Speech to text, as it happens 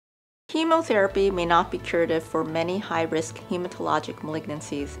Chemotherapy may not be curative for many high-risk hematologic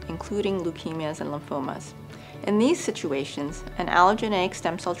malignancies, including leukemias and lymphomas. In these situations, an allogeneic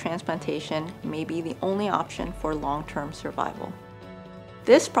stem cell transplantation may be the only option for long-term survival.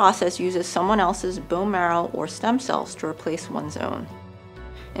 This process uses someone else's bone marrow or stem cells to replace one's own.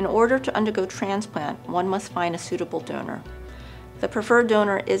 In order to undergo transplant, one must find a suitable donor. The preferred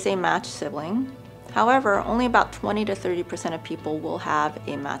donor is a matched sibling. However, only about 20 to 30% of people will have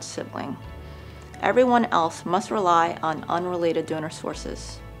a matched sibling. Everyone else must rely on unrelated donor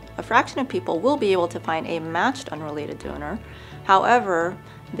sources. A fraction of people will be able to find a matched unrelated donor. However,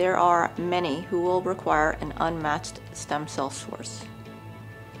 there are many who will require an unmatched stem cell source.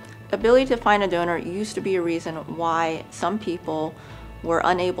 Ability to find a donor used to be a reason why some people were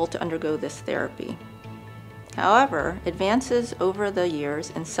unable to undergo this therapy. However, advances over the years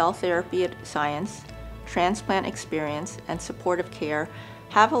in cell therapy science, transplant experience, and supportive care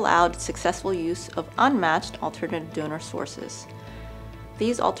have allowed successful use of unmatched alternative donor sources.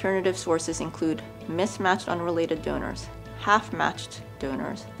 These alternative sources include mismatched unrelated donors, half-matched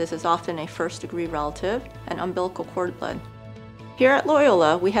donors, this is often a first-degree relative, and umbilical cord blood. Here at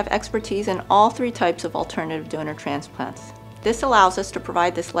Loyola, we have expertise in all three types of alternative donor transplants. This allows us to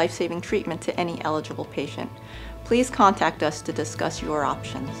provide this life-saving treatment to any eligible patient. Please contact us to discuss your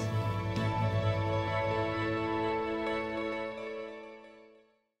options.